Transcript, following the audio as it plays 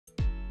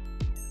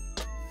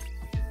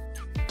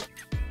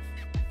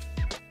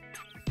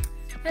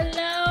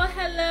Hello,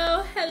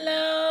 hello,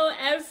 hello,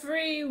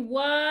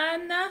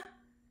 everyone.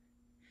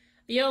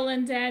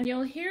 Yolande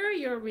Daniel here,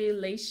 your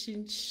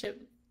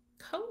relationship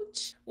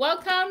coach.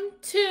 Welcome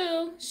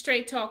to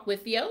Straight Talk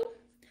with Yo.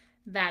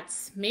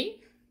 That's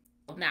me.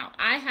 Now,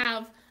 I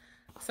have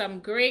some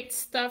great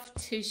stuff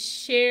to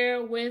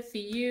share with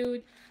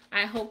you.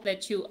 I hope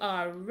that you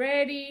are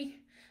ready.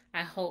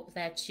 I hope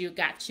that you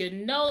got your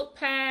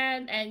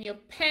notepad and your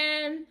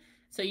pen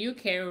so you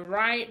can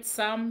write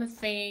some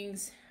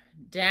things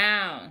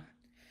down.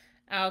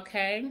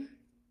 Okay.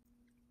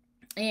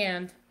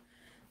 And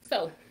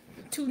so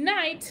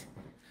tonight,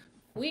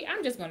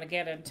 I'm just going to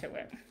get into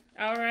it.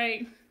 All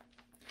right.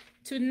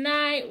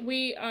 Tonight,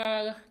 we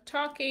are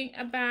talking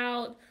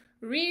about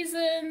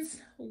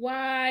reasons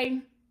why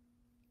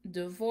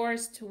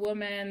divorced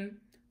women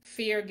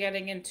fear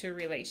getting into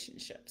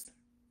relationships.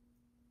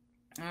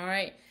 All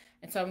right.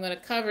 And so I'm going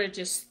to cover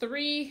just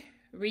 3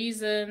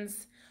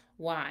 reasons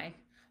why.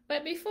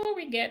 But before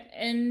we get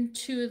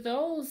into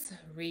those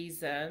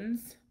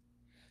reasons,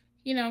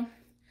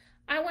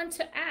 I want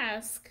to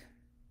ask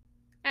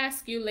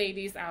you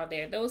ladies out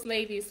there, those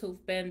ladies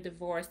who've been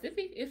divorced,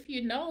 if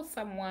you know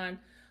someone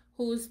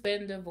who's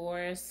been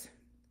divorced,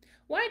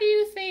 why do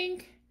you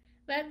think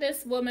that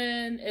this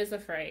woman is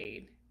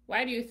afraid?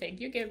 Why do you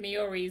think? You give me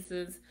your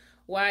reasons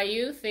why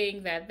you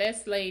think that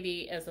this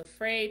lady is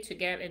afraid to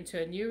get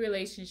into a new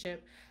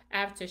relationship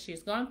after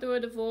she's gone through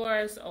a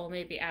divorce, or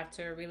maybe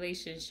after a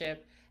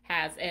relationship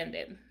has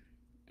ended.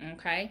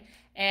 Okay?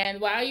 And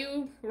while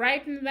you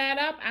writing that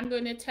up, I'm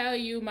going to tell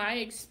you my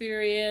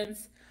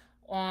experience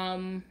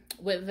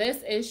with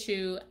this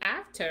issue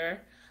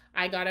after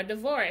I got a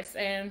divorce,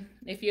 and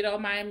if you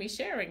don't mind me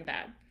sharing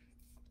that.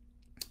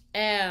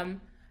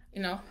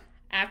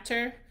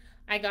 After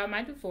I got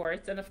my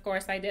divorce, and of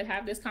course I did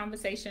have this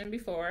conversation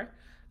before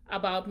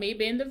about me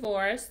being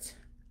divorced,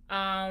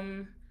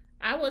 I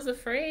was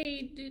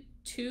afraid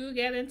to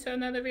get into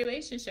another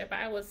relationship.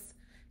 I was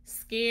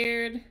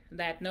scared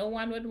that no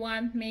one would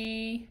want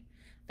me,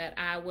 that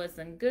I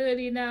wasn't good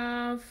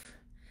enough,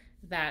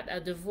 that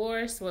a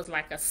divorce was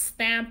like a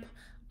stamp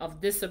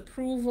of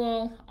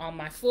disapproval on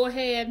my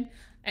forehead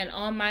and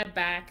on my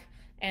back.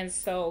 And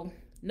so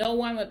no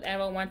one would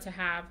ever want to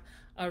have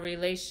a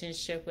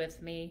relationship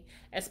with me,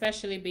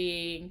 especially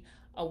being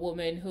a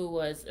woman who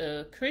was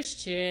a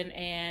Christian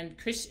and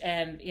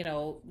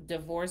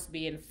divorce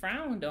being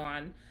frowned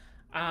on.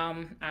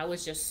 I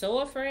was just so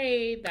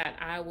afraid that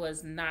I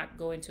was not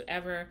going to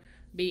ever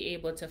be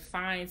able to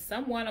find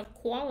someone of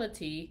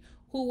quality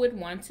who would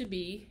want to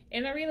be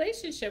in a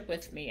relationship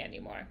with me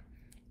anymore.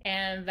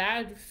 And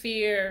that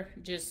fear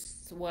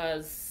just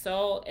was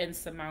so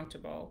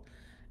insurmountable.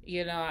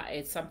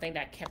 It's something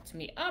that kept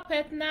me up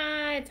at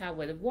night. I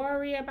would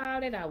worry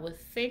about it. I would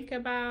think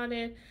about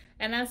it.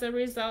 And as a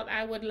result,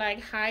 I would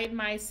hide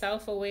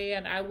myself away,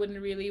 and I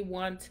wouldn't really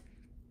want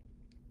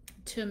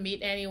to meet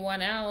anyone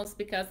else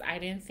because I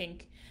didn't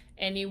think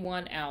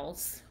anyone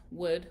else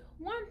would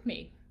want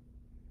me.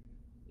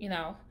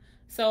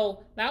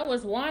 So that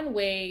was one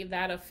way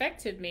that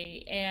affected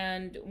me.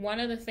 And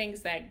one of the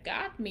things that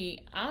got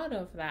me out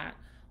of that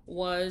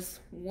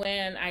was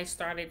when I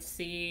started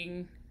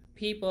seeing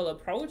people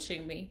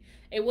approaching me.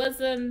 It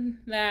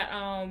wasn't that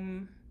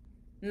not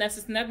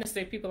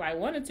necessarily people I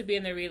wanted to be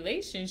in a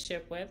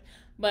relationship with,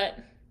 but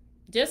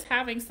just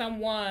having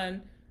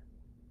someone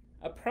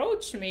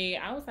approach me,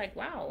 I was like,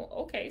 wow,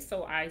 okay,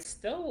 so I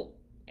still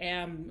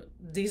am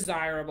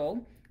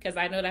desirable. Because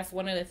I know that's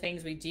one of the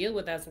things we deal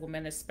with as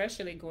women,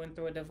 especially going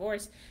through a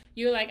divorce.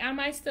 You're like, am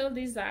I still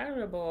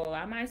desirable?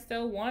 Am I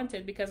still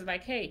wanted? Because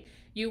hey,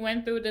 you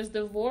went through this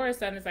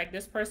divorce, and it's like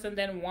this person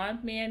didn't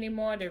want me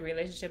anymore. The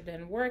relationship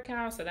didn't work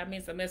out. So that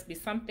means there must be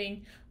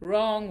something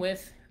wrong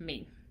with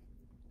me.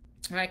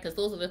 Right? Because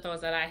those are the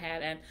thoughts that I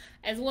had. And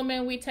as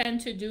women, we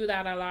tend to do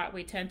that a lot.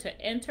 We tend to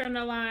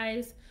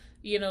internalize,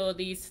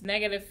 these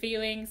negative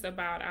feelings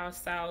about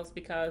ourselves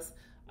because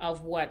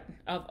of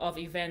of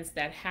events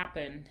that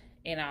happened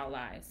in our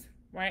lives,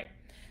 right?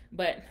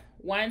 But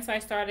once I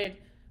started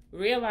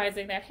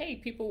realizing that, hey,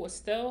 people were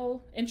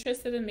still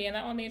interested in me, and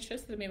not only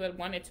interested in me, but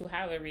wanted to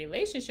have a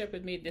relationship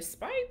with me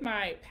despite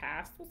my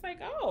past, I was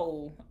like,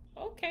 oh,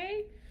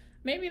 okay,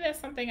 maybe that's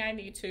something I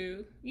need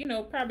to,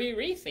 probably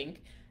rethink.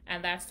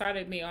 And that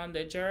started me on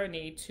the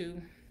journey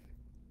to,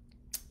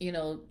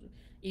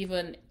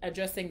 even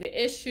addressing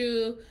the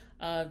issue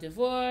of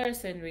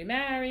divorce and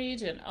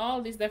remarriage and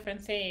all these different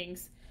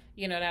things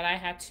that I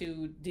had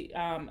to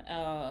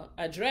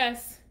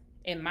address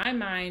in my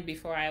mind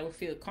before I would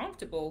feel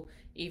comfortable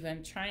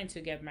even trying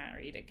to get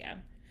married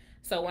again.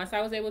 So once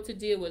I was able to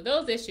deal with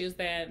those issues,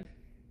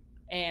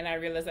 and I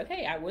realized that,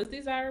 hey, I was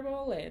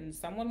desirable and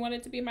someone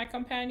wanted to be my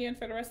companion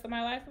for the rest of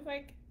my life, I was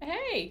like,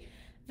 hey,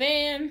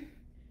 then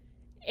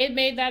it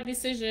made that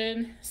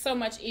decision so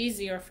much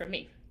easier for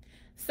me.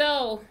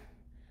 So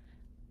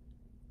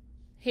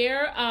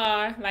here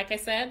are, like I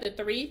said, the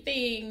 3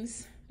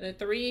 things, the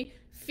 3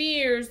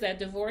 fears that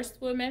divorced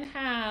women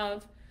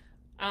have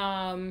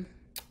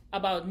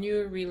about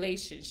new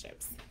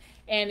relationships.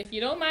 And if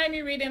you don't mind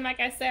me reading, like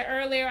I said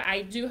earlier,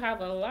 I do have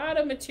a lot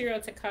of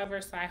material to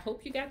cover, so I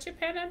hope you got your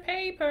pen and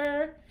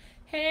paper.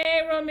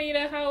 Hey,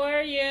 Romita, how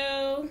are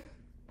you?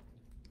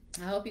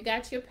 I hope you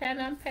got your pen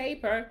and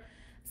paper.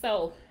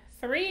 So,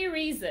 3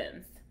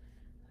 reasons.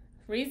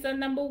 Reason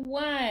number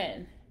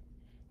 1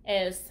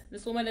 is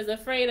this woman is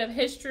afraid of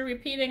history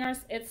repeating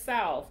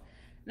itself.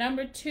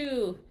 Number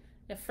 2,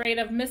 afraid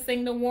of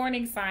missing the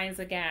warning signs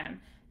again.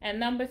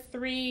 And number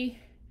 3,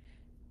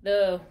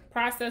 the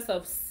process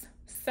of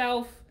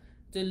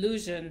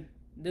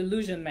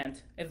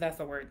self-delusionment, if that's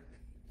a word.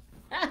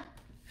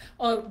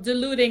 Or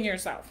deluding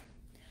yourself.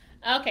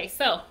 Okay,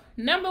 so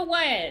number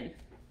 1.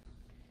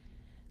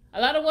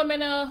 A lot of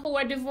women who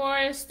are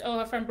divorced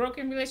or from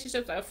broken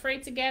relationships are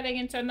afraid to getting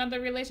into another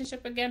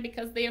relationship again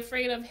because they're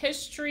afraid of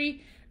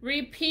history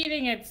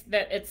repeating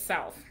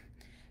itself.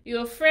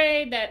 You're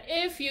afraid that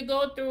if you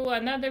go through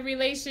another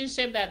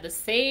relationship that the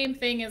same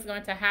thing is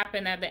going to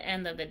happen at the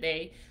end of the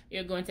day.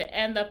 You're going to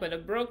end up with a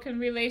broken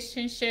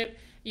relationship.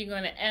 You're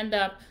going to end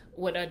up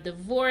with a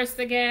divorce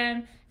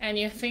again. And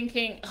you're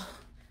thinking, oh,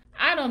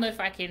 I don't know if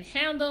I can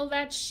handle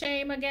that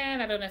shame again.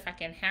 I don't know if I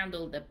can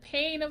handle the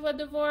pain of a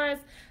divorce.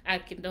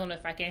 Don't know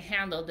if I can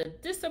handle the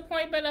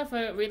disappointment of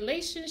a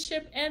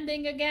relationship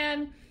ending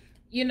again,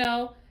 you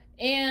know,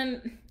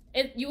 and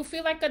you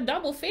feel like a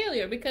double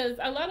failure because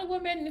a lot of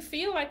women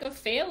feel like a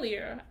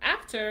failure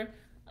after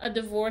a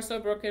divorce or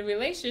broken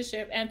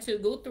relationship, and to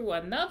go through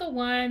another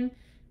one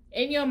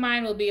in your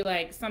mind will be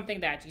like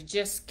something that you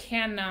just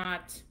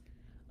cannot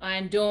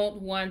and don't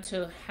want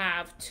to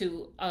have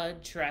to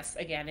address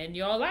again in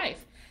your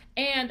life.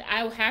 And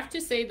I have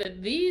to say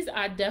that these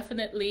are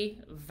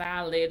definitely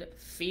valid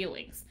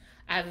feelings.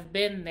 I've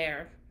been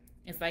there.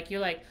 It's like,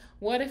 you're like,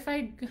 what if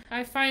I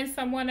find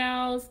someone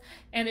else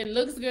and it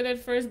looks good at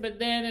first, but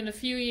then in a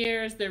few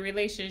years the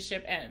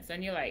relationship ends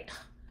and you're like,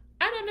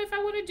 I don't know if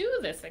I want to do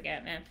this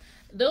again. And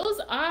those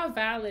are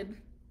valid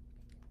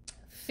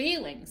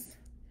feelings.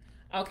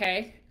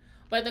 Okay.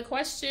 But the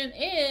question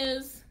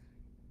is,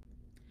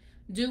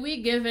 do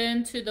we give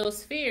in to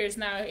those fears?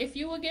 Now, if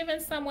you were giving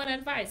someone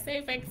advice,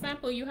 say for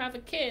example, you have a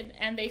kid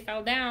and they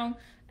fell down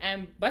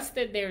and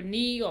busted their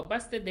knee or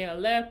busted their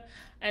lip,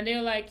 and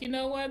they're like, you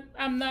know what?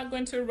 I'm not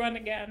going to run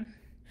again.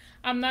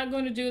 I'm not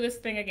going to do this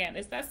thing again.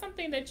 Is that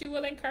something that you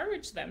will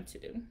encourage them to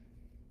do?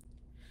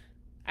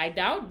 I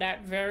doubt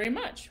that very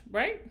much,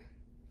 right?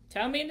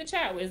 Tell me in the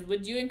chat,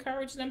 would you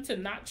encourage them to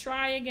not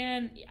try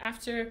again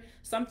after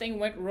something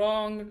went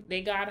wrong,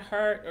 they got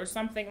hurt or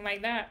something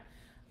like that?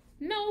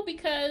 No,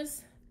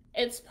 because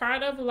it's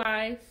part of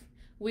life.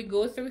 We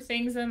go through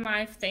things in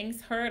life,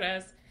 things hurt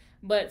us,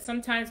 but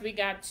sometimes we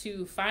got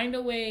to find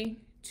a way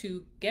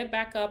to get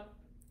back up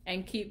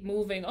and keep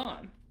moving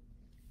on,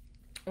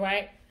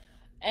 right?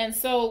 And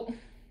so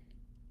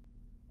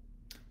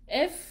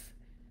if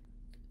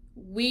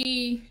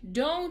we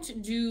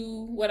don't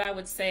do what I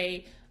would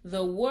say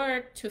the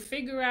work to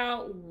figure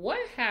out what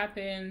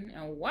happened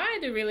and why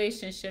the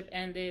relationship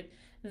ended,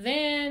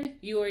 then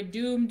you are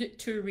doomed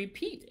to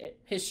repeat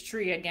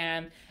history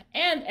again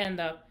and end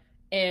up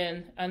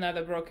in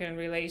another broken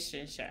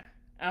relationship.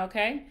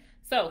 Okay?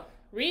 So,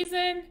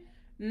 reason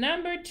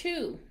number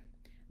 2,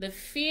 the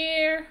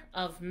fear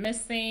of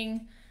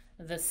missing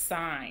the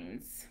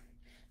signs.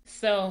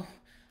 So,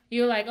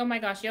 you're like, oh my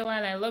gosh,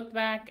 Yolande, I looked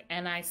back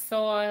and I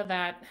saw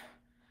that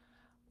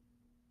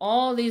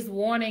all these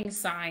warning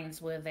signs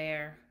were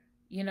there,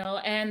 you know,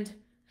 and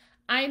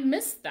I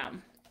missed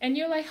them. And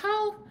you're like,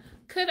 how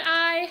could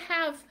I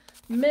have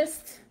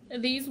missed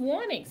these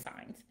warning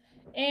signs?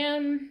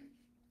 And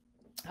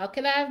how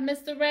could I have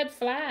missed the red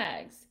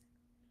flags?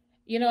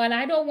 You know, and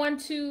I don't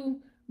want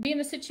to be in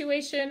a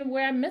situation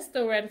where I miss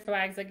the red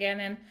flags again.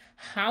 And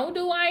how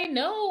do I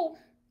know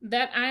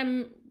that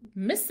I'm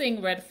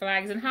missing red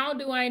flags? And how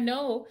do I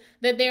know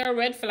that there are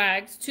red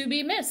flags to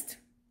be missed?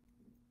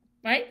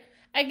 Right?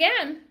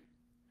 Again,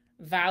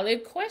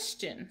 valid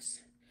questions.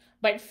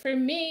 But for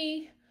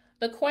me,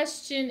 the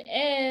question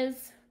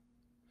is,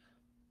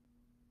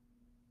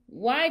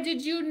 why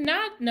did you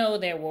not know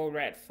there were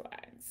red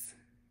flags?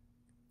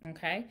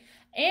 Okay?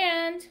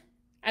 And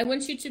I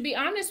want you to be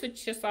honest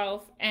with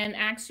yourself and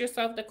ask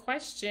yourself the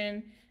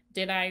question,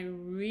 did I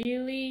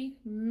really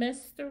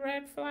miss the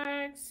red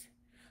flags?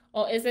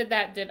 Or is it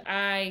that did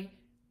I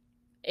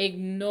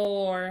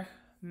ignore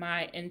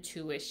my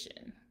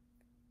intuition?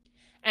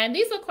 And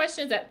these are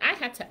questions that I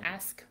had to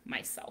ask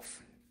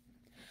myself.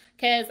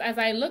 Because as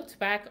I looked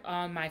back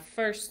on my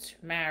first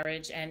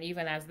marriage, and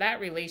even as that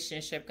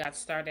relationship got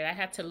started, I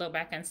had to look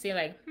back and see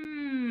like,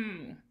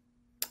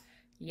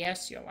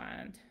 yes,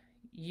 Yolande,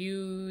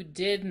 you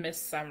did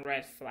miss some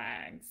red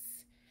flags.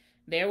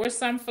 There were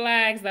some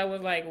flags that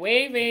was like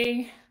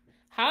waving,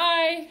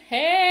 hi,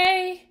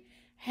 hey,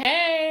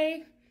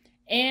 hey,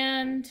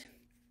 and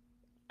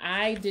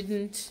I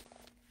didn't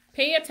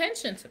pay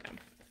attention to them.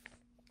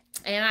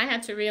 And I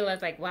had to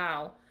realize like,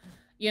 wow,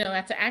 you know, I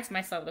had to ask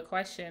myself the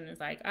question, is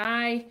like,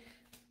 I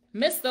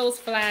missed those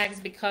flags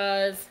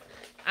because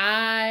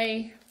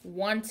I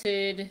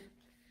wanted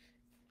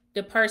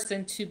the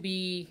person to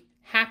be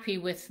happy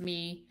with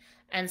me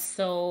And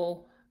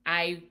so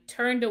I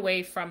turned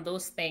away from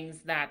those things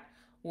that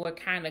were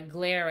kind of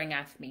glaring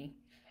at me,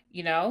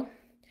 you know?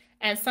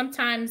 And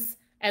sometimes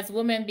as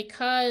women,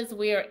 because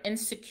we are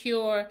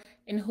insecure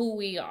in who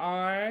we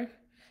are,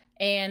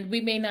 and we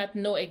may not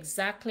know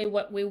exactly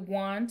what we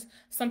want,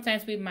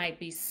 sometimes we might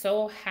be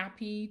so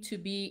happy to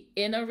be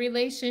in a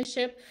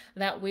relationship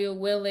that we're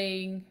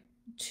willing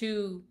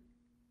to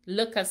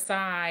look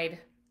aside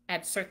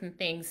at certain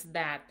things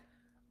that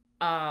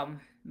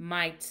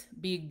might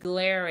be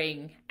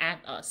glaring at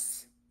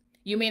us.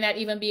 You may not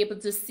even be able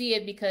to see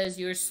it because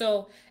you're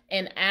so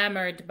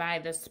enamored by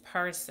this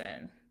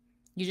person.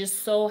 You're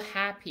just so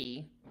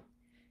happy,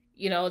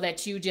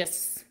 that you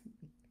just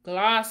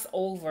gloss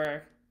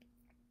over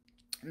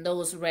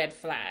those red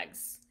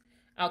flags.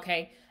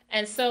 Okay.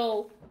 And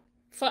so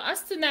for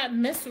us to not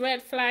miss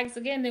red flags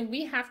again, then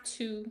we have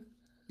to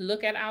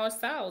look at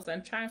ourselves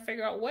and try and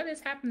figure out what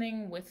is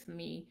happening with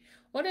me.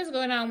 What is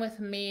going on with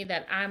me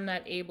that I'm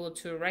not able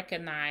to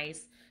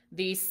recognize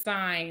these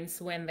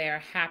signs when they're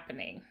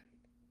happening?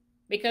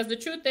 Because the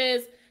truth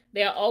is,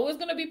 there are always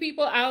going to be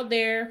people out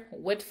there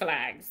with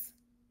flags.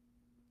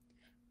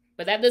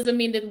 But that doesn't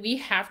mean that we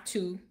have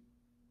to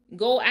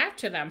go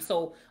after them.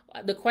 So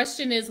the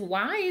question is,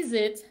 why is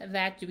it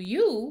that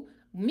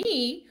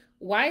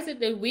why is it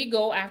that we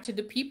go after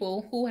the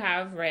people who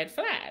have red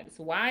flags?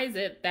 Why is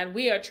it that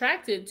we are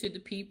attracted to the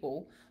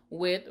people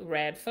with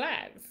red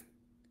flags?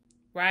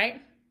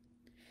 Right?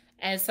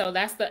 And so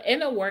that's the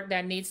inner work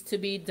that needs to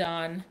be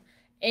done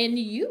in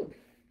you.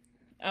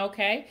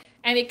 Okay?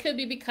 And it could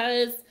be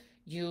because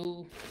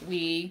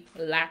we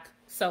lack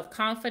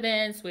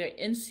self-confidence, we're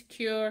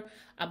insecure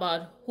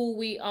about who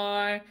we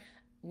are,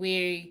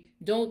 we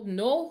don't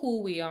know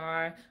who we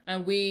are,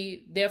 and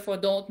we therefore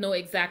don't know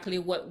exactly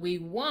what we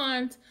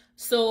want.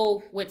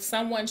 So with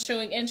someone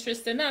showing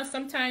interest in us,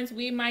 sometimes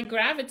we might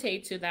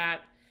gravitate to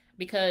that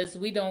because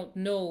we don't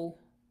know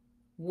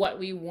what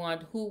we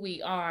want, who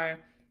we are,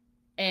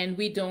 and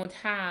we don't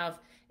have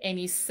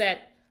any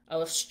set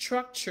of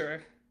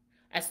structure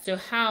as to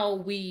how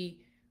we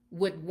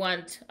would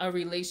want a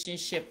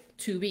relationship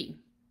to be.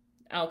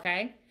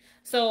 Okay?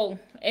 So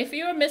if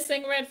you're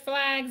missing red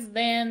flags,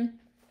 then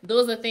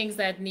those are things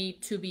that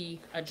need to be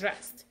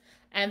addressed.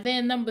 And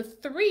then number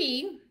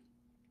 3,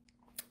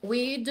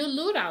 we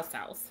delude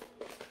ourselves.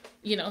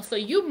 So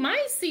you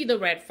might see the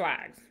red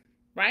flags,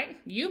 right?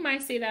 You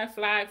might see that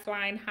flag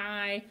flying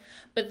high,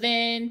 but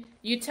then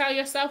you tell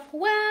yourself,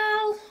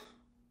 well,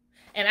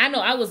 and I know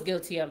I was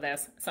guilty of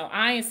this, so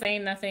I ain't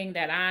saying nothing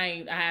that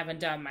I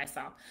haven't done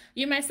myself.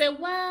 You might say,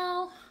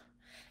 well,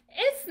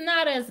 it's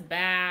not as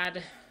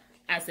bad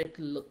as it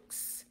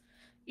looks.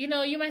 You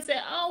might say,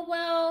 oh,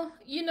 well,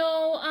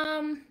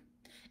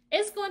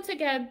 it's going to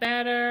get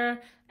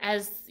better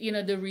as,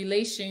 the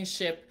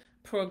relationship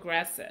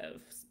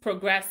progresses.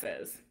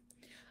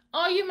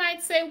 Or you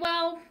might say,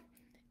 well,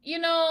 he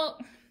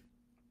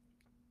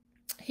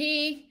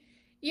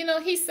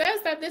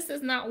says that this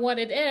is not what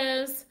it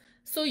is.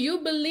 So you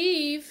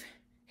believe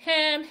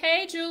him.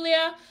 Hey,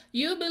 Julia,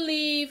 you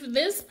believe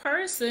this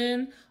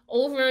person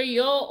over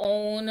your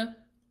own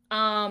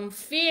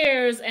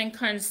fears and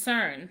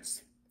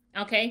concerns.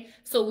 Okay,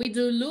 so we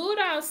delude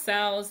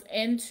ourselves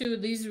into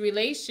these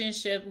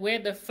relationships where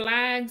the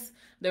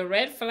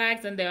red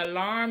flags and the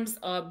alarms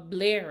are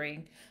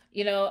blaring,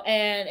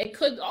 and it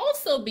could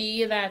also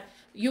be that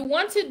you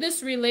wanted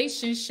this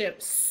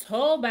relationship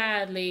so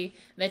badly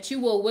that you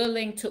were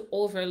willing to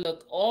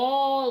overlook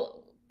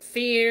all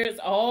fears,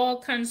 all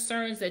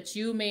concerns that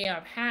you may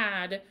have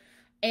had,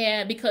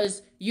 and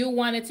because you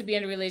wanted to be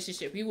in a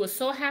relationship, you were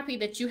so happy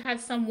that you had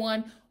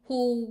someone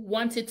who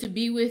wanted to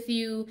be with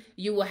you.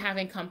 You were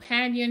having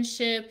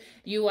companionship.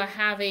 You were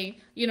having,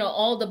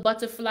 all the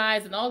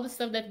butterflies and all the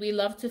stuff that we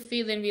love to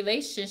feel in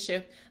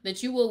relationship,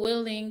 that you were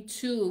willing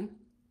to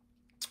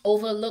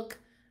overlook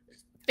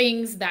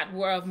things that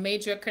were of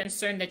major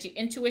concern, that your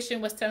intuition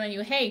was telling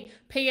you, hey,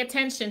 pay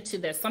attention to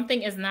this.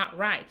 Something is not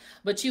right.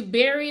 But you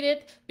buried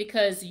it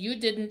because you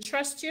didn't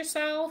trust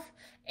yourself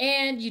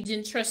and you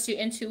didn't trust your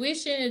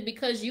intuition. And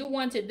because you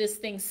wanted this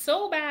thing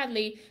so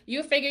badly,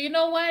 you figure, you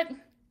know what?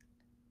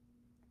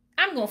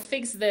 I'm going to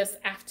fix this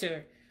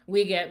after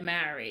we get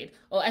married.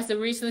 Or as the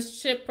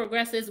relationship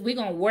progresses, we're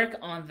going to work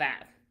on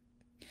that.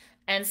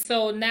 And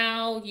so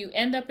now you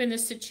end up in a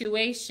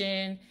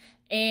situation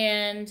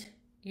and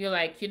you're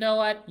like, you know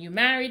what? You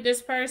married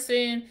this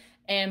person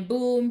and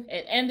boom,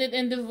 it ended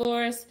in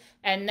divorce.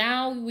 And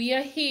now we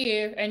are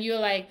here and you're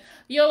like,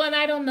 Yolande,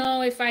 I don't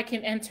know if I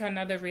can enter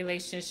another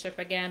relationship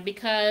again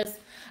because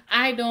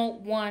I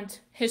don't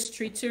want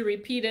history to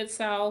repeat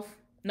itself.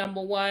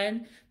 Number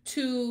 1.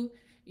 2,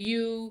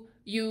 you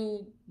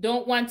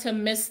don't want to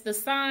miss the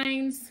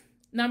signs.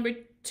 Number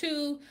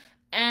 2.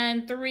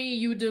 And 3,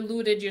 you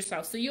deluded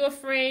yourself. So you're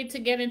afraid to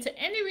get into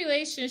any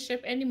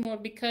relationship anymore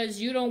because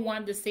you don't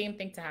want the same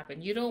thing to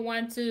happen. You don't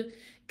want to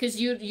because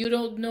you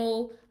don't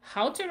know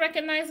how to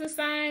recognize the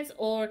signs,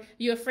 or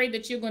you're afraid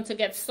that you're going to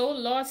get so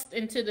lost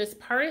into this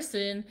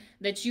person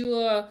that you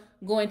are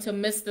going to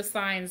miss the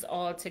signs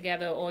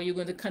altogether, or you're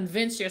going to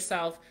convince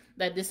yourself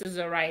that this is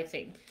the right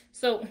thing.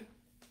 So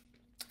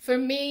for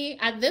me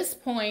at this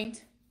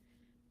point,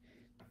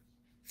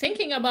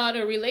 thinking about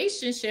a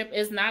relationship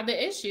is not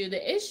the issue.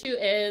 The issue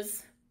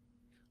is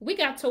we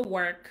got to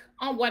work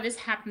on what is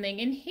happening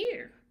in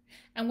here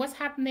and what's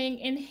happening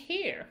in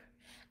here.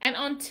 And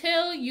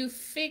until you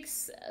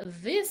fix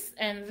this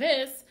and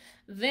this,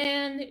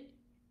 then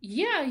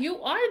yeah,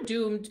 you are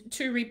doomed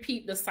to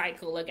repeat the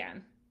cycle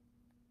again.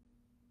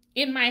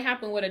 It might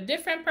happen with a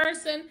different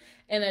person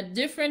in a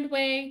different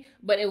way,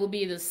 but it will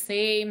be the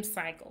same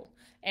cycle.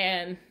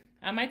 And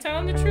am I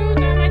telling the truth?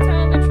 Or am I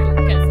telling the truth?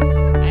 Because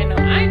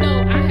I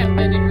know I have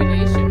been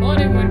in more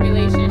than one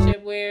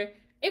relationship where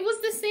it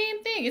was the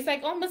same thing. It's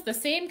like almost the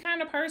same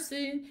kind of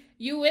person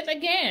you with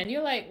again.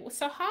 You're like,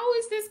 so how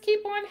is this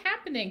keep on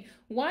happening?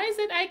 Why is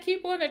it I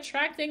keep on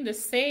attracting the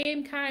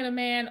same kind of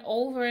man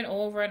over and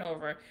over and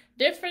over?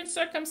 Different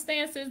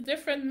circumstances,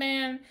 different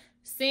man,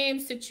 same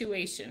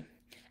situation.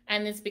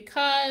 And it's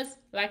because,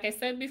 like I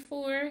said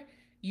before,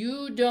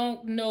 you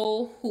don't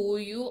know who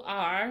you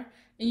are,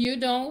 and you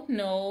don't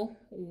know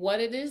what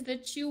it is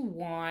that you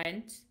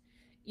want,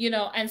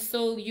 and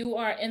so you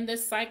are in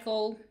this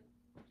cycle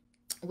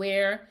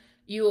where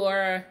you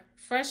are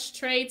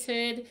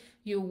frustrated,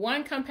 you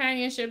want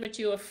companionship, but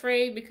you're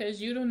afraid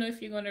because you don't know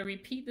if you're going to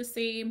repeat the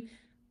same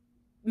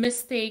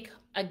mistake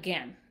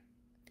again.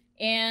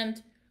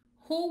 And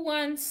who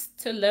wants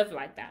to live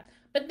like that?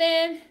 But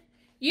then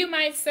you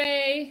might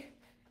say,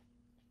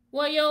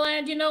 well,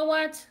 Yolande, you know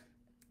what?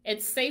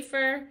 It's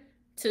safer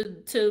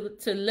to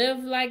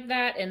live like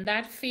that in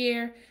that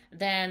fear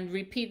than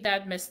repeat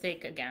that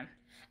mistake again.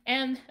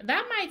 And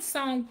that might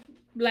sound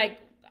like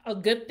a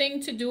good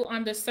thing to do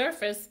on the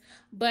surface,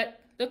 but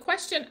the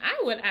question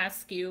I would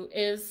ask you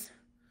is,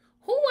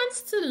 who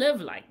wants to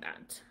live like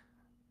that?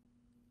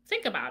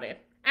 Think about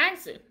it.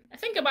 Ask it.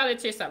 Think about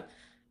it yourself.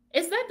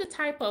 Is that the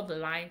type of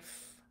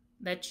life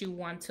that you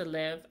want to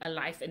live? A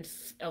life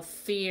of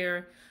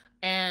fear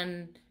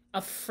and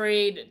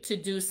afraid to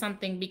do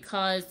something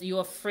because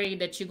you're afraid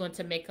that you're going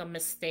to make a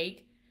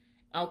mistake?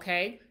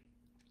 Okay?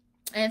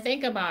 And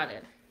think about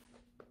it.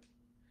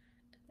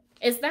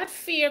 Is that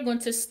fear going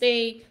to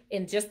stay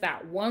in just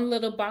that one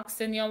little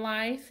box in your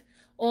life?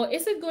 Or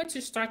is it going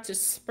to start to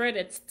spread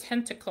its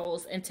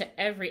tentacles into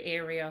every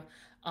area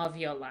of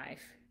your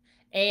life?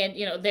 And,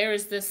 there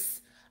is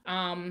this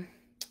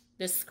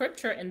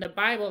scripture in the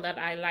Bible that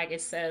I like.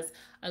 It says,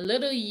 a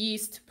little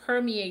yeast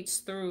permeates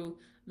through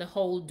the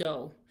whole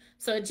dough.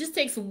 So it just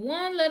takes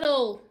one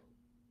little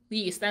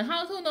yeast. And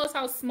who knows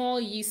how small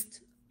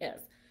yeast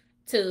is,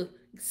 to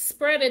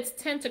spread its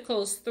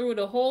tentacles through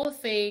the whole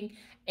thing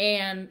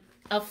and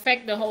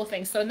affect the whole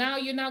thing. So now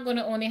you're not going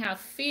to only have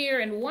fear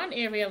in one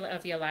area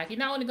of your life. You're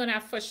not only going to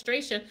have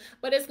frustration,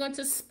 but it's going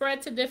to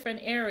spread to different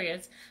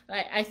areas.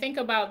 Like, I think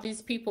about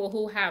these people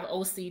who have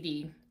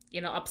OCD,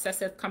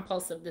 obsessive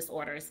compulsive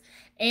disorders,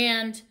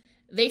 and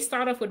they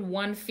start off with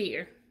one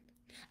fear.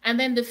 And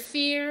then the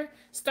fear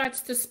starts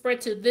to spread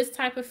to this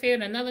type of fear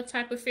and another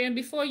type of fear. And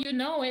before you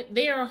know it,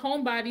 they are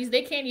homebodies.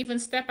 They can't even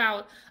step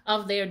out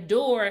of their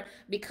door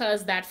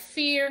because that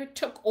fear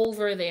took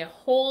over their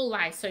whole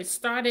life. So it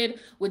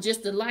started with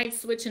just the light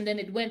switch, and then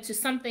it went to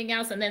something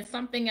else, and then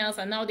something else.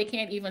 And now they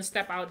can't even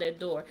step out their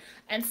door.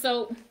 And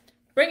so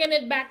bringing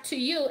it back to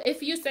you,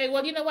 if you say,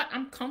 well, you know what?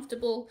 I'm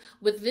comfortable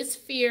with this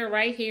fear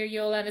right here,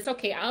 Yolande. It's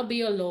okay. I'll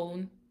be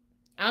alone.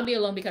 I'll be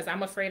alone because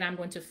I'm afraid I'm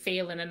going to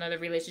fail in another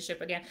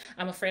relationship again.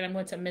 I'm afraid I'm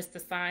going to miss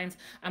the signs.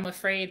 I'm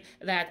afraid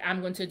that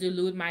I'm going to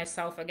delude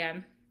myself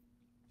again.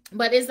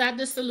 But is that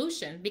the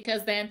solution?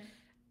 Because then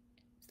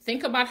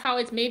think about how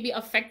it may be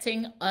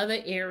affecting other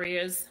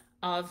areas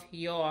of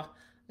your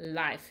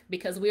life,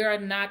 because we are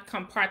not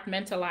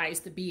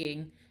compartmentalized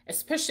being,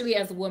 especially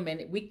as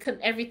women.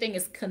 Everything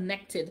is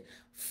connected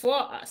for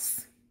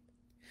us.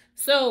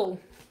 So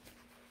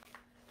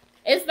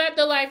is that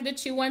the life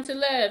that you want to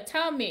live?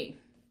 Tell me.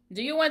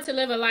 Do you want to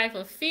live a life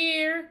of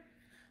fear,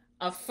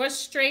 of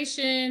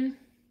frustration,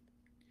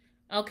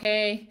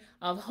 okay,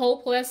 of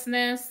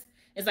hopelessness?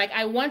 It's like,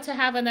 I want to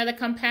have another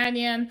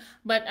companion,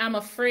 but I'm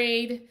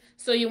afraid.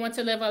 So you want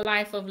to live a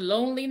life of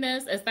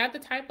loneliness? Is that the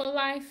type of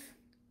life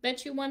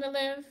that you want to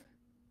live?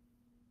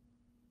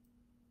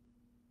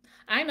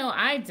 I know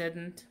I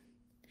didn't.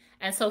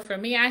 And so for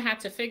me, I had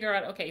to figure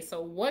out, okay,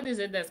 so what is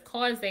it that's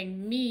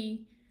causing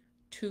me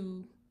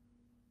to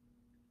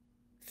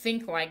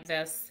think like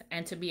this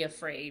and to be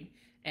afraid,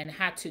 and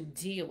had to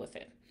deal with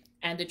it.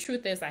 And the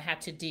truth is, I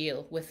had to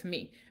deal with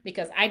me,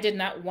 because I did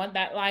not want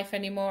that life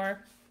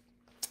anymore.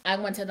 I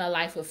wanted a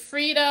life of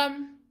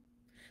freedom.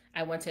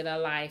 I wanted a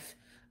life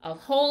of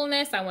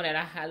wholeness. I wanted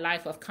a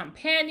life of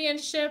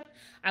companionship.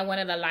 I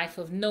wanted a life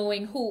of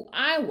knowing who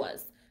I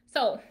was.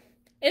 So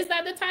is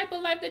that the type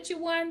of life that you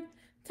want?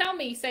 Tell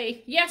me.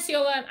 Say, yes,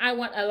 Yolande, I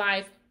want a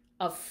life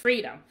of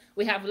freedom.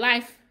 We have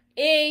life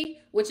A,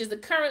 which is the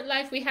current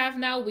life we have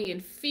now. We in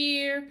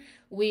fear.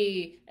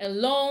 we are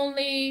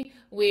lonely,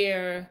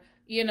 we're,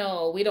 we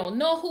don't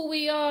know who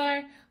we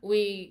are,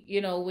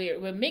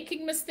 we're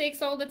making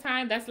mistakes all the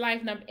time. That's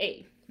life number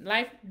A.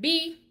 Life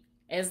B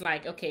is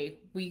like, okay,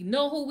 we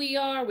know who we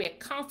are, we're a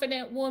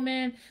confident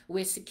woman,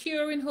 we're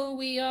secure in who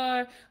we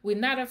are, we're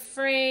not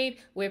afraid,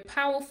 we're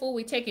powerful,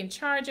 we take in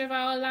charge of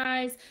our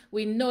lives,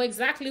 we know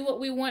exactly what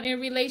we want in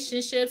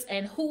relationships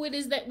and who it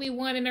is that we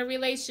want in a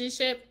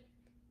relationship.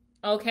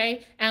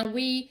 Okay, and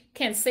we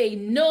can say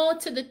no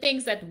to the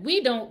things that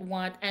we don't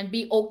want and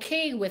be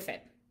okay with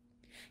it.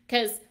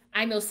 Because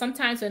I know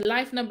sometimes in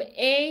life number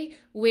A,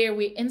 where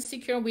we're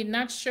insecure, we're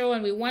not sure,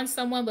 and we want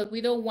someone, but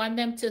we don't want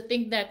them to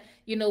think that,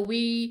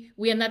 we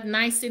are not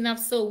nice enough.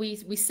 So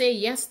we say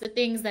yes to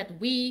things that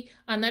we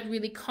are not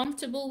really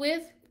comfortable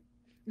with.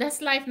 That's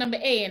life number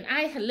A. And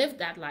I lived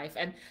that life,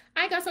 and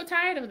I got so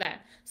tired of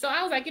that. So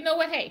I was like, you know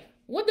what? Hey,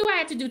 what do I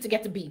have to do to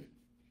get to B?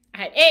 I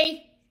had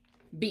A,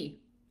 B.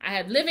 I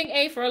had living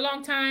A for a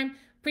long time,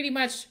 pretty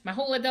much my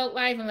whole adult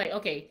life. I'm like,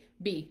 okay,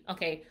 B.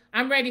 Okay,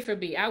 I'm ready for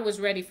B. I was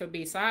ready for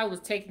B, so I was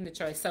taking the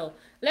choice. So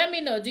let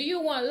me know, do you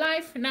want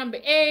life number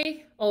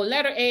A or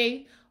letter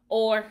A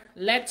or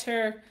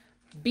letter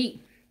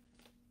B?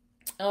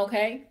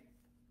 Okay.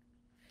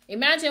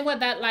 Imagine what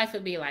that life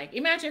would be like.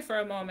 Imagine for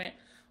a moment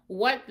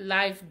what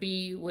life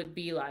B would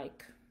be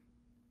like.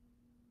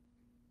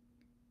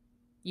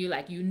 You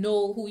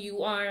know who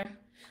you are.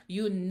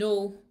 You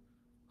know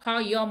how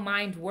your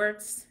mind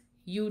works.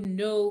 You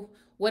know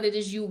what it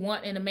is you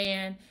want in a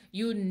man.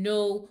 You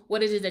know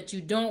what it is that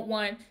you don't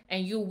want,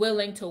 and you're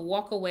willing to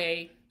walk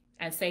away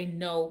and say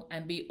no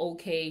and be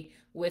okay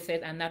with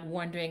it, and not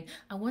wondering,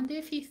 I wonder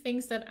if he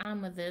thinks that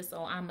I'm a this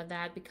or I'm a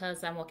that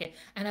because I'm okay.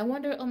 And I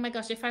wonder, oh my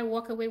gosh, if I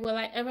walk away, will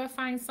I ever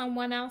find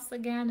someone else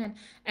again?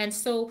 And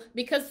so,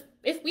 because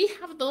if we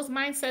have those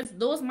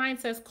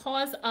mindsets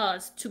cause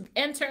us to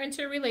enter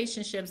into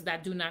relationships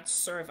that do not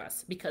serve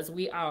us because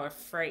we are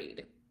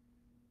afraid.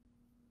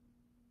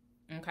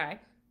 Okay.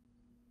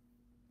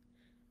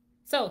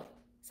 So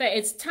say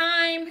it's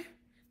time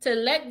to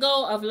let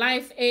go of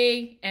life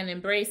A and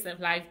embrace of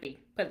life B.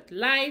 But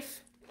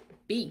life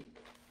B.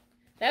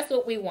 That's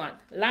what we want.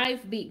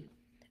 Life B.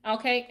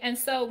 Okay. And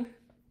so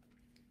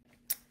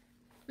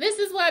this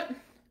is what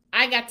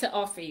I got to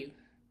offer you.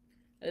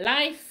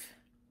 Life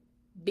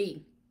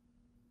B.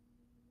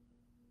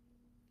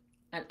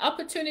 An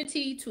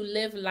opportunity to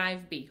live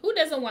life B. Who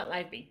doesn't want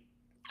life B?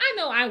 I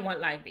know I want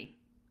life B.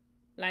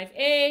 Life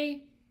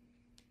A,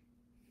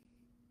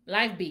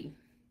 life B.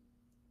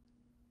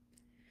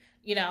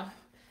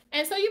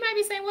 And so you might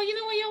be saying, well, you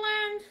know what,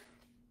 Yolande?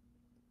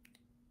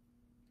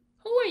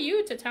 Who are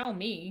you to tell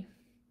me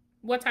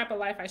what type of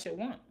life I should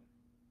want?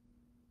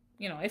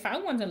 If I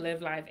want to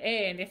live life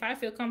A and if I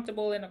feel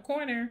comfortable in a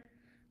corner,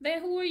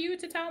 then who are you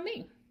to tell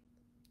me?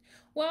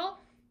 Well,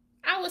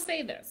 I will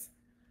say this.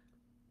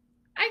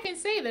 I can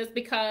say this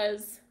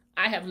because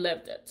I have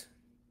lived it.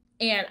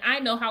 And I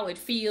know how it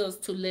feels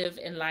to live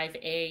in life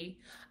A.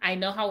 I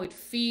know how it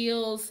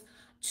feels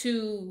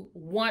to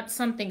want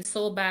something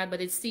so bad,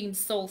 but it seems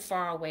so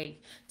far away.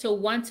 To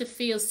want to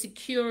feel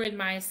secure in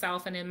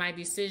myself and in my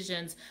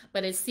decisions,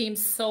 but it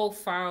seems so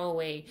far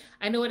away.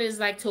 I know what it is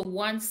like to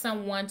want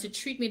someone to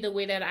treat me the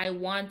way that I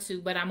want to,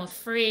 but I'm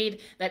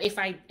afraid that if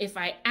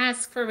I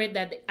ask for it,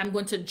 that I'm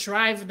going to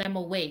drive them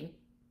away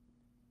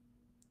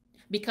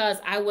because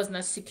I was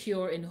not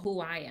secure in who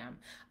I am.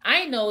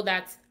 I know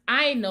that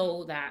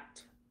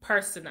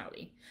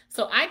personally.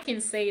 So I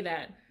can say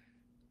that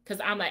because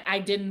I'm like, I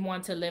didn't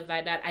want to live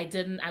like that.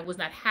 I was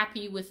not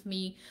happy with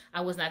me.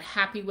 I was not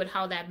happy with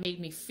how that made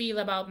me feel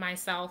about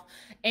myself.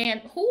 And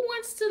who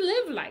wants to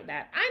live like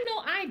that? I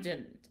know I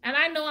didn't. And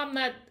I know I'm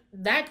not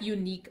that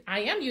unique.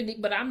 I am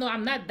unique, but I know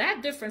I'm not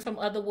that different from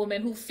other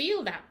women who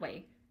feel that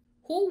way.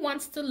 Who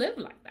wants to live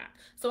like that?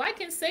 So I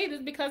can say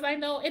this because I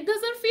know it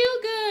doesn't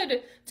feel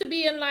good to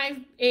be in life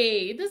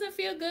A. It doesn't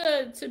feel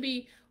good to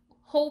be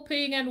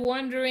hoping and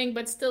wondering,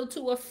 but still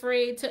too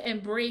afraid to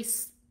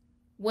embrace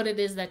what it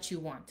is that you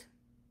want.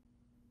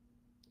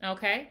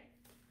 Okay?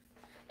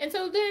 And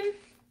so then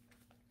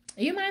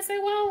you might say,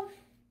 well,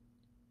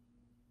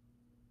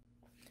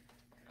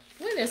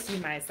 what else you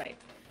might say?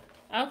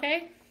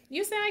 Okay?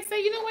 I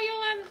say, you know what,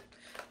 Yolande?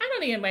 I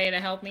don't need anybody to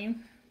help me.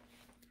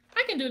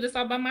 I can do this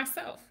all by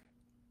myself.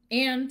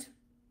 And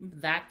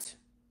that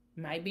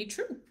might be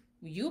true.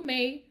 You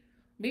may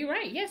be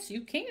right. Yes,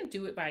 you can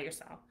do it by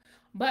yourself.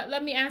 But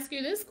let me ask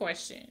you this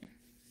question.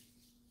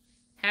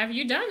 Have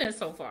you done it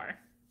so far?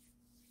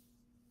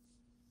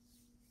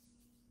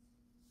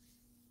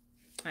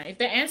 If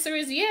the answer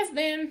is yes,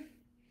 then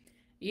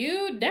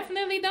you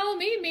definitely don't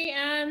need me.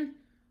 And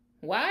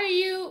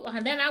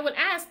then I would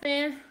ask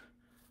then,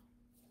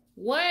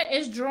 what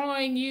is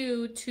drawing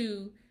you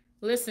to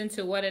listen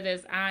to what it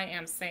is I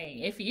am saying?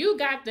 If you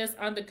got this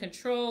under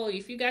control,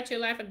 if you got your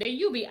life, then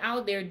you'll be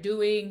out there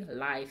doing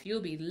life.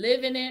 You'll be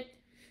living it.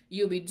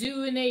 You'll be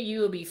doing it.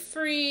 You'll be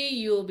free.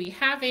 You'll be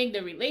having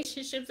the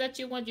relationships that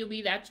you want. You'll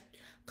be that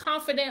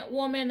confident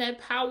woman, that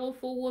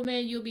powerful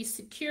woman. You'll be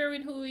secure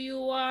in who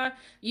you are.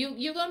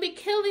 You're going to be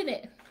killing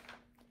it.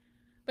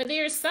 But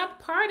there's some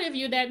part of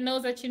you that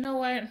knows that, you know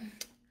what?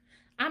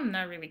 I'm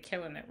not really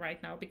killing it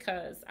right now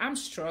because I'm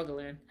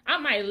struggling. I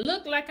might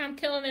look like I'm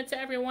killing it to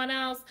everyone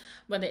else,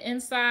 but the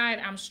inside,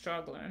 I'm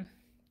struggling.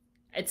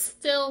 It's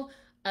still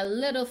a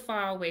little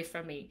far away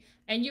from me.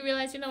 And you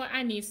realize, you know what?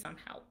 I need some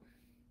help.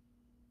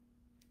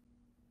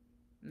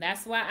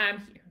 That's why I'm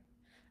here.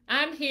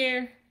 I'm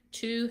here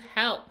to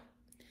help.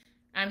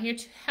 I'm here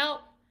to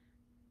help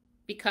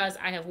because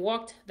I have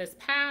walked this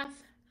path.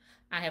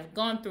 I have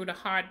gone through the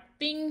hard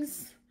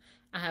things.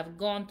 I have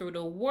gone through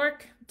the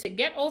work to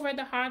get over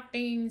the hard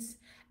things.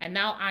 And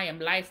now I am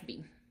Life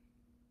B.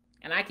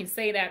 And I can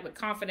say that with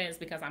confidence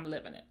because I'm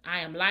living it. I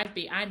am Life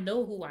B. I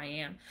know who I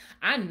am.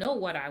 I know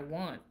what I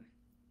want.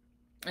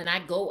 And I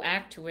go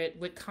after it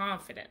with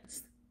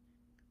confidence.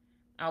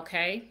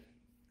 Okay?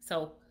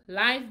 So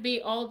Life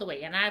B all the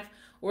way. And I've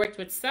worked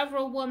with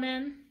several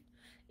women.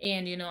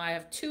 And, you know, I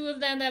have two of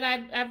them that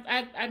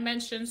I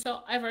mentioned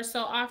so ever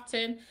so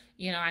often.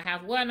 You know, I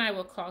have one I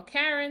will call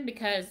Karen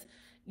because,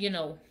 you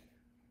know,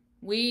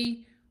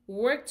 we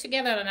worked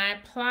together and I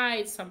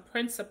applied some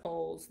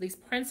principles, these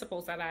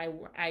principles that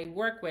I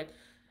work with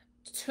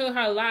to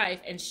her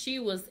life. And she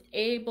was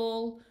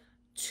able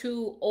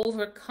to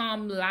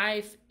overcome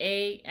Life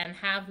A and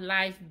have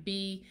Life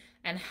B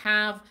and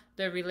have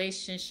the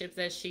relationships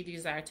that she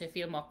desired, to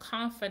feel more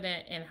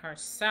confident in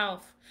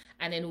herself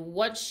and in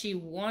what she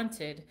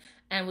wanted,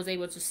 and was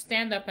able to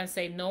stand up and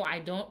say, no, I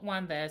don't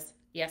want this.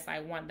 Yes,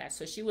 I want that.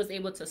 So she was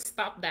able to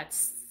stop that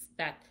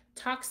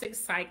toxic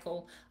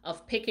cycle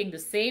of picking the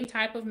same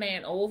type of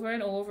man over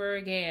and over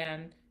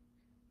again,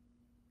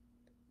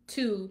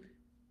 to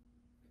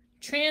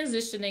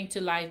transitioning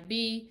to Life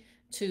B,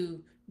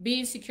 to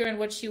being secure in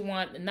what she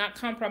wants, not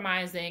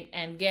compromising,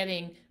 and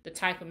getting the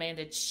type of man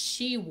that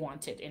she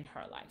wanted in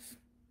her life.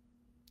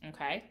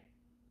 Okay?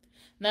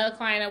 Another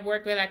client I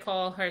work with, I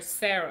call her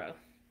Sarah.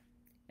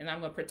 And I'm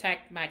going to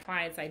protect my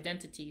clients'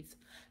 identities.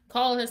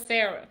 Call her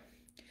Sarah.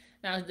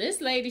 Now, this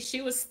lady,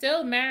 she was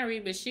still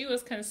married, but she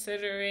was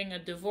considering a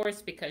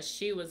divorce because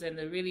she was in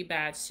a really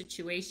bad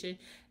situation.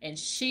 And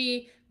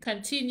she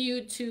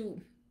continued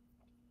to,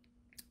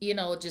 you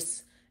know,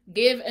 just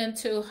give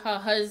into her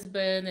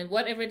husband and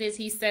whatever it is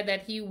he said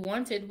that he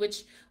wanted,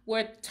 which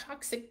were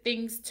toxic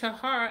things to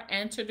her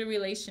and to the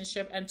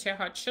relationship and to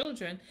her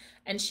children.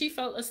 And she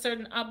felt a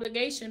certain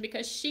obligation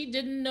because she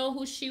didn't know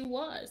who she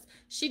was.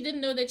 She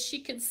didn't know that she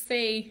could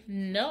say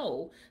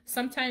no.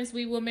 Sometimes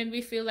we women,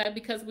 we feel that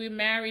because we're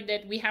married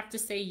that we have to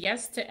say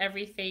yes to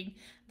everything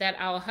that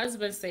our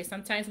husbands say.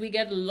 Sometimes we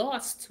get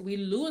lost. We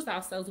lose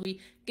ourselves. We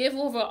give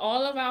over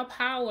all of our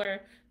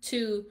power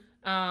to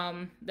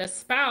the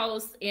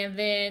spouse, and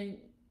then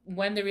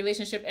when the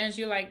relationship ends,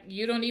 you're like,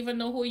 you don't even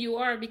know who you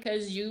are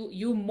because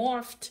you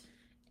morphed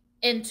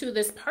into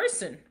this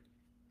person.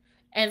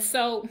 And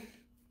so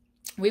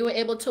we were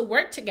able to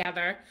work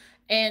together,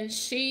 and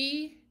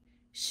she's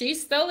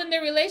still in the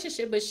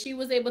relationship, but she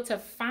was able to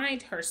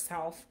find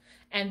herself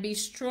and be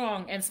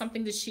strong, and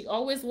something that she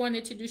always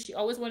wanted to do. She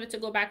always wanted to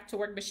go back to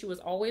work, but she was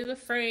always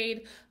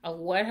afraid of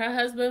what her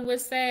husband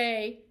would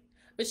say.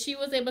 But she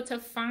was able to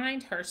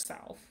find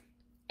herself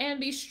and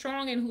be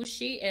strong in who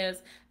she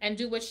is and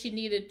do what she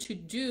needed to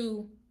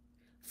do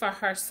for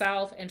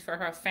herself and for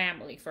her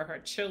family, for her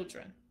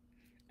children.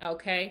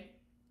 Okay?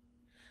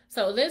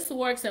 So this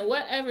works in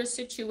whatever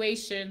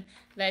situation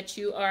that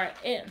you are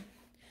in.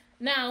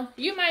 Now,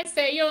 you might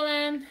say,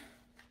 Yolande,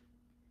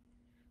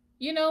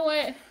 you know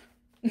what?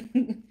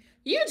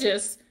 you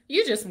just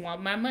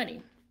want my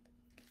money.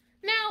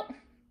 Now,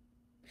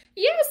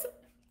 yes,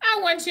 I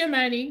want your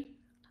money.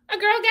 A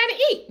girl gotta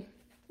eat,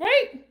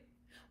 right?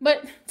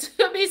 But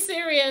to be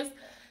serious,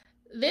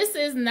 this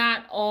is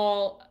not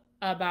all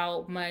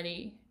about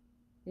money.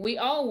 We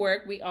all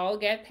work, we all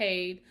get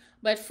paid.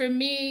 But for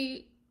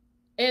me,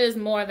 it is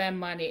more than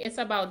money. It's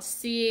about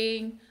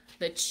seeing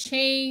the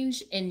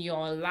change in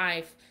your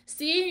life.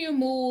 Seeing you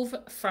move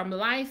from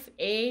Life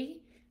A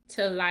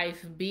to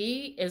Life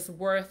B is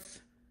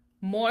worth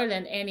more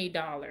than any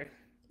dollar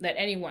that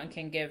anyone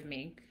can give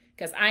me.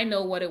 Because I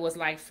know what it was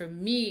like for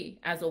me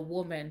as a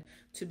woman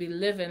to be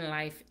living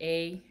Life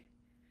A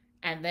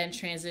and then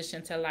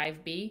transition to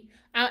Life B.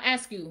 I'll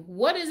ask you,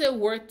 what is it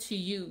worth to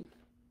you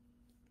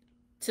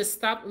to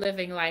stop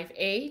living Life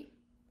A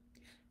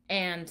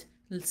and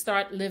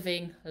start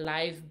living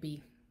Life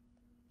B?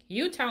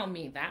 You tell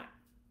me that.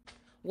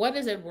 What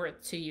is it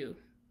worth to you?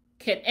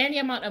 Can any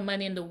amount of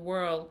money in the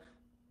world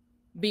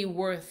be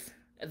worth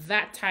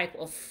that type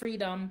of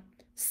freedom,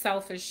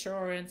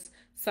 self-assurance,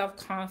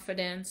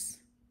 self-confidence,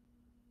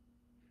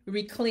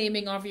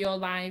 reclaiming of your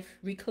life,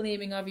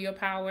 reclaiming of your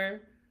power?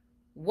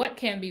 What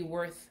can be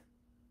worth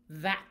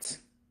that?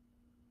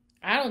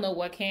 I don't know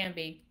what can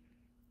be.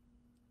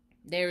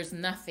 There is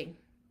nothing.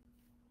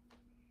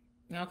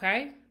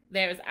 Okay?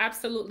 There is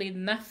absolutely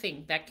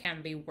nothing that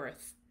can be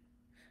worth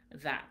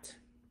that.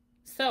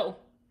 So,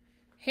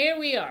 here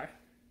we are.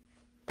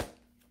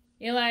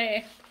 You're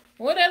like,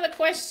 what are the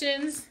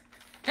questions?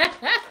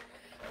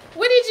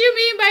 What did you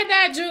mean by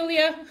that,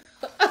 Julia?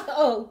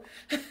 Oh.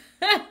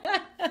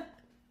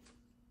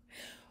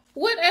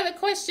 What other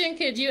question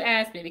could you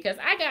ask me? Because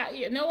I got,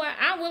 you know what?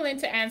 I'm willing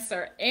to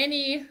answer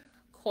any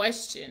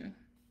question.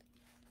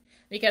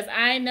 Because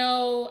I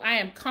know I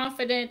am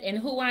confident in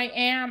who I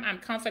am. I'm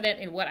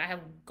confident in what I have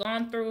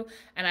gone through.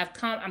 And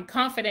I'm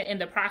confident in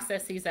the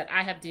processes that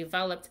I have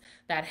developed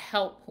that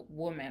help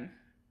women.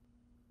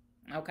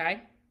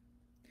 Okay?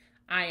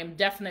 I am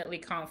definitely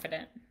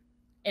confident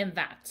in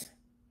that.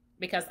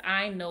 Because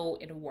I know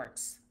it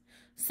works.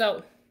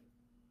 So,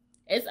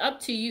 it's up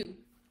to you.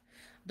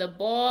 The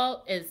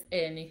ball is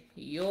in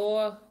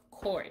your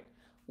court.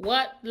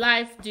 What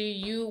life do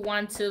you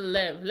want to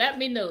live? Let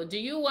me know. Do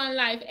you want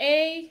life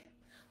A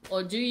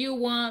or do you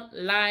want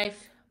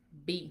life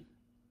B?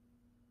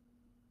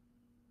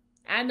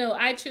 I know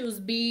I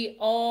choose B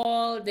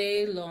all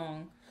day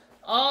long.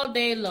 All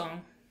day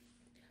long.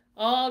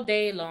 All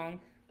day long.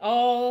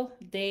 All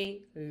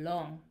day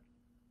long.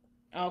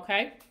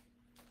 Okay?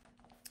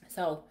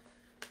 So,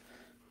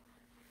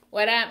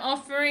 what I'm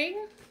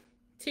offering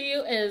to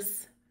you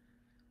is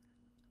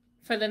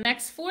for the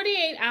next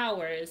 48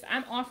 hours,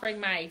 I'm offering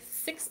my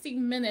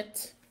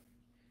 60-minute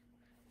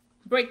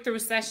breakthrough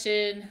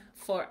session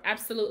for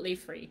absolutely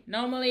free.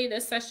 Normally,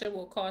 this session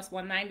will cost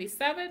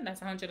 $197.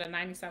 That's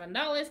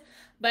 $197.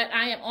 But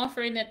I am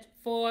offering it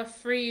for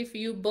free if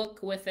you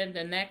book within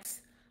the next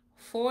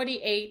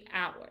 48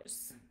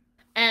 hours.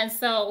 And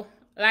so,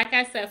 like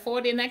I said, for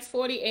the next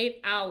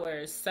 48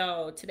 hours.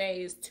 So,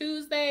 today is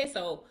Tuesday.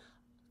 So,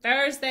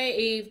 Thursday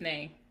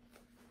evening,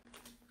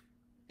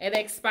 it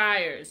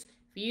expires.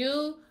 If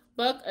you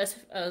book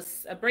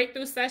a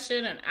breakthrough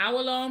session, an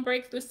hour-long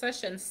breakthrough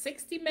session,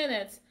 60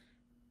 minutes,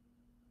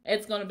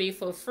 it's going to be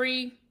for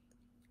free.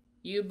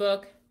 You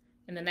book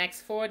in the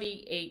next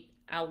 48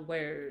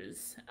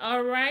 hours.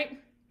 All right?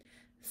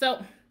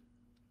 So,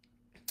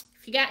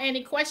 if you got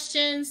any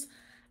questions,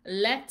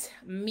 let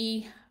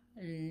me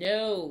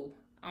know.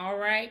 All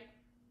right?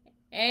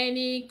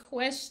 Any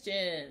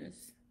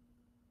questions?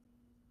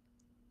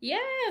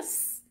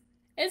 Yes,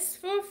 it's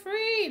for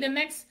free.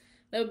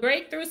 The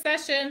breakthrough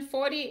session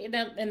in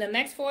the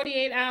next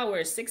 48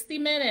 hours, 60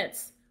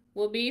 minutes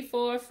will be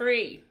for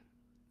free.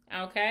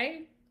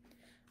 Okay?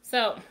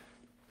 So,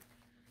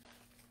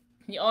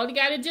 all you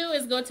got to do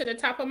is go to the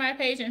top of my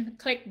page and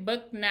click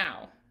book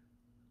now.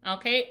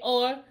 Okay?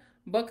 Or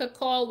book a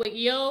call with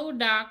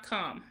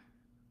yo.com.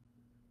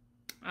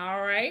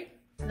 All right?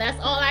 That's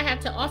all I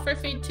have to offer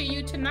to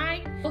you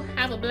tonight.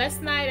 Have a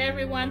blessed night,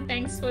 everyone.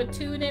 Thanks for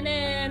tuning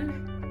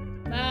in.